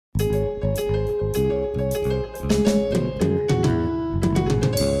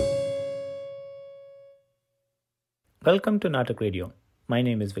Welcome to Naatak Radio. My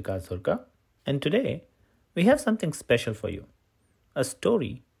name is Vikas Surka, and today we have something special for you. A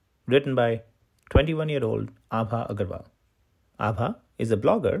story written by 21-year-old Abha Agarwal. Abha is a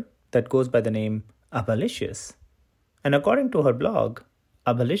blogger that goes by the name Abalicious. And according to her blog,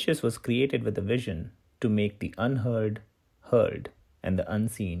 Abalicious was created with a vision to make the unheard heard and the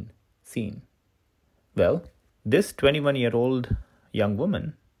unseen seen. Well, this 21-year-old young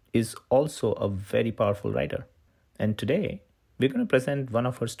woman is also a very powerful writer. And today, we're going to present one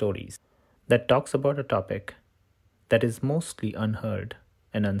of her stories that talks about a topic that is mostly unheard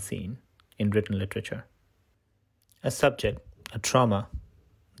and unseen in written literature. A subject, a trauma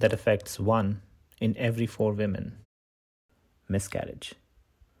that affects 1 in every 4 women. Miscarriage.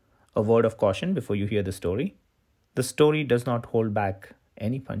 A word of caution before you hear the story. The story does not hold back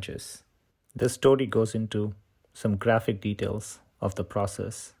any punches. The story goes into some graphic details of the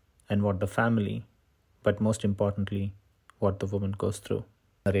process and what the family, but most importantly, what the woman goes through.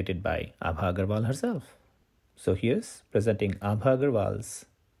 Narrated by Abha Agarwal herself. So here's presenting Abha Agarwal's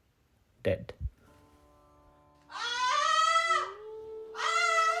Dead.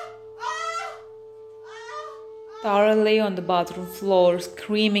 Tara lay on the bathroom floor,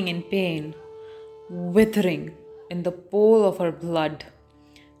 screaming in pain, withering in the pool of her blood,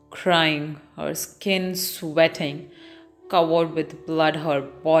 crying, her skin sweating, covered with blood, her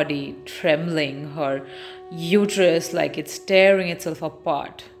body trembling, her uterus like it's tearing itself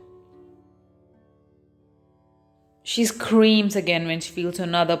apart. She screams again when she feels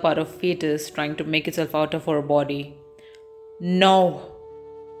another part of fetus trying to make itself out of her body. No!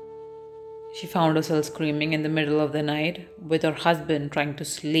 She found herself screaming in the middle of the night with her husband trying to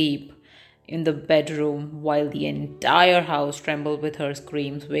sleep in the bedroom while the entire house trembled with her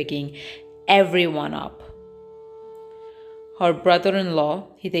screams, waking everyone up. Her brother-in-law,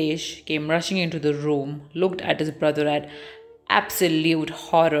 Hitesh, came rushing into the room, looked at his brother at absolute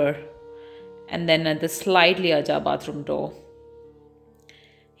horror, and then at the slightly ajar bathroom door.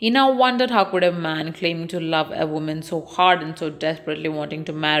 He now wondered how could a man claiming to love a woman so hard and so desperately wanting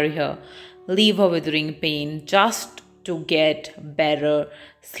to marry her, leave her withering pain just to get better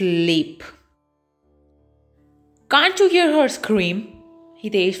sleep. Can't you hear her scream?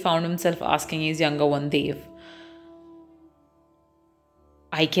 Hitesh found himself asking his younger one, Dev.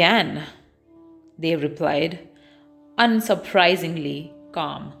 I can, Dev replied, unsurprisingly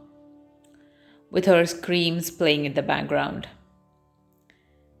calm, with her screams playing in the background.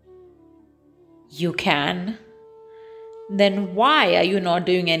 You can? Then why are you not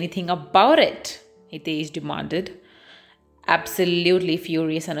doing anything about it? Hitesh demanded, absolutely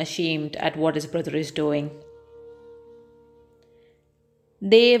furious and ashamed at what his brother is doing.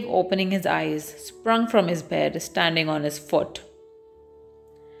 Dev, opening his eyes, sprung from his bed, standing on his foot.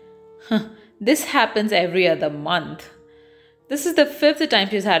 This happens every other month. This is the 5th time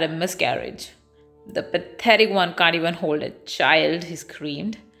she's had a miscarriage. The pathetic one can't even hold a child, he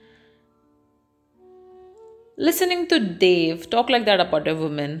screamed. Listening to Dev talk like that about a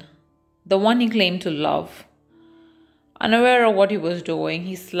woman, the one he claimed to love, unaware of what he was doing,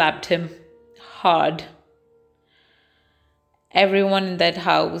 he slapped him hard. Everyone in that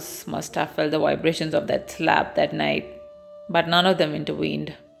house must have felt the vibrations of that slap that night, but none of them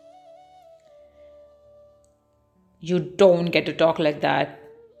intervened. You don't get to talk like that,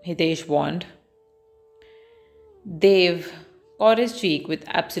 Hitesh warned. Dev caught his cheek with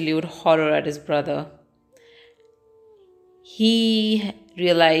absolute horror at his brother. He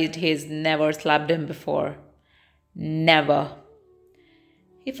realized he's never slapped him before. Never.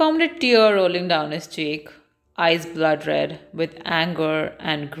 He found a tear rolling down his cheek, eyes blood red with anger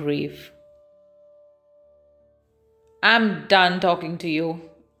and grief. I'm done talking to you.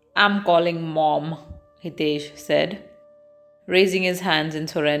 I'm calling Mom, Hitesh said, raising his hands in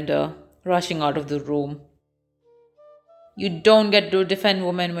surrender, rushing out of the room. You don't get to defend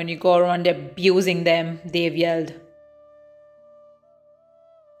women when you go around abusing them, Dev yelled.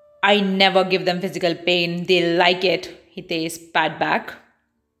 I never give them physical pain. They like it, Hitesh spat back.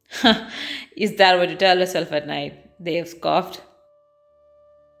 Is that what you tell yourself at night? Dev scoffed.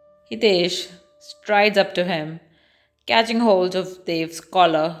 Hitesh strides up to him, catching hold of Dev's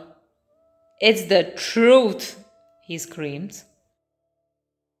collar. It's the truth, he screams.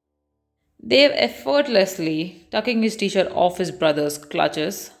 Dev, effortlessly tucking his t-shirt off his brother's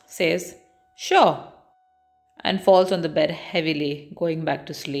clutches, says, Sure, and falls on the bed heavily, going back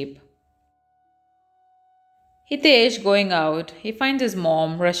to sleep. Hitesh going out, he finds his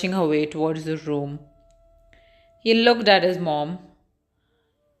mom rushing her way towards the room. He looked at his mom,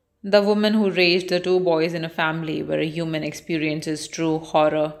 the woman who raised the 2 boys in a family where a human experiences true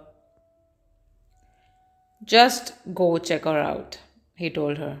horror. Just go check her out, he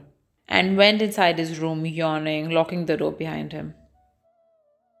told her, and went inside his room, yawning, locking the door behind him.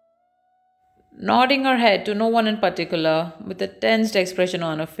 Nodding her head to no one in particular, with a tensed expression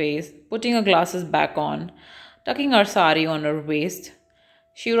on her face, putting her glasses back on, tucking her sari on her waist,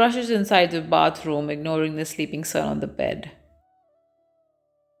 she rushes inside the bathroom, ignoring the sleeping son on the bed.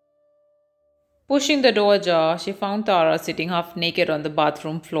 Pushing the door ajar, she found Tara sitting half naked on the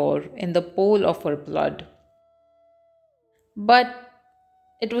bathroom floor in the pool of her blood. But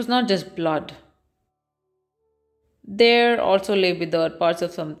it was not just blood. There also lay withered parts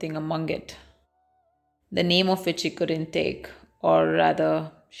of something among it, the name of which she couldn't take, or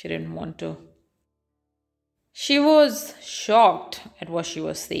rather, she didn't want to. She was shocked at what she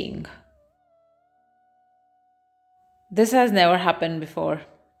was seeing. This has never happened before.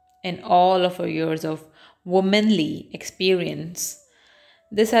 In all of her years of womanly experience,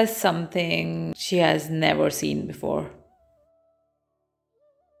 this is something she has never seen before.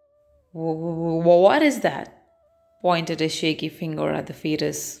 What is that? Pointed a shaky finger at the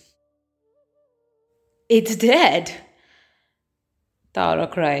fetus. It's dead, Tara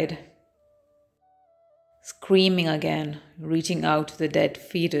cried, screaming again, reaching out to the dead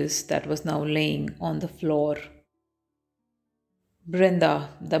fetus that was now laying on the floor. Brinda,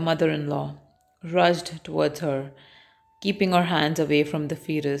 the mother-in-law, rushed towards her, keeping her hands away from the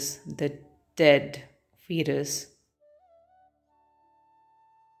fetus, the dead fetus.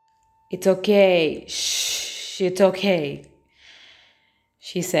 It's okay. Shh, it's okay,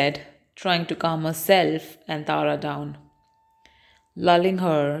 she said, trying to calm herself and Tara down, lulling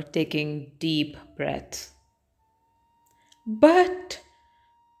her, taking deep breaths. But...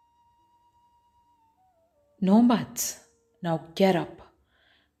 no buts. Now get up.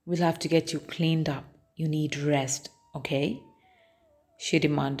 We'll have to get you cleaned up. You need rest, okay? She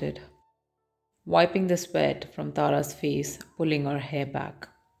demanded, wiping the sweat from Tara's face, pulling her hair back.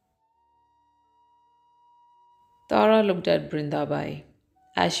 Tara looked at Brindabai,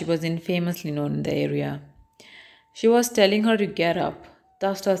 as she was infamously known in the area. She was telling her to get up,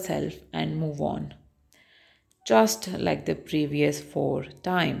 dust herself, and move on, just like the previous 4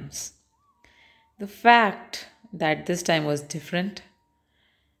 times. The fact that this time was different,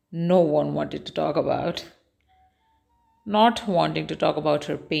 no one wanted to talk about. Not wanting to talk about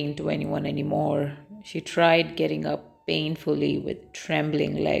her pain to anyone anymore, she tried getting up painfully with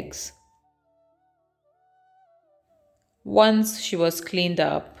trembling legs. Once she was cleaned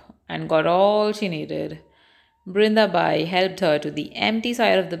up and got all she needed, Brindabai helped her to the empty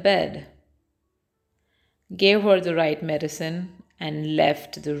side of the bed, gave her the right medicine, and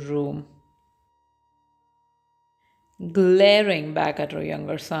left the room, glaring back at her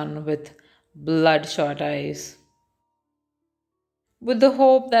younger son with bloodshot eyes, with the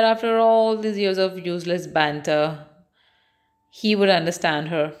hope that after all these years of useless banter, he would understand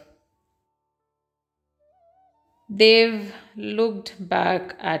her. Dave looked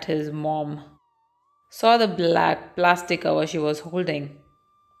back at his mom, saw the black plastic cover she was holding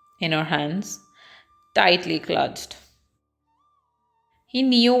in her hands, tightly clutched. He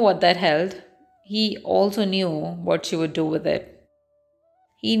knew what that held. He also knew what she would do with it.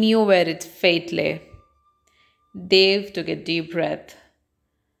 He knew where its fate lay. Dave took a deep breath,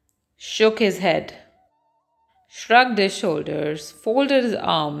 shook his head, shrugged his shoulders, folded his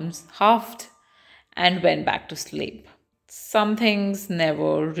arms, huffed, and went back to sleep. Some things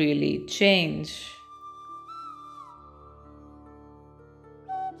never really change.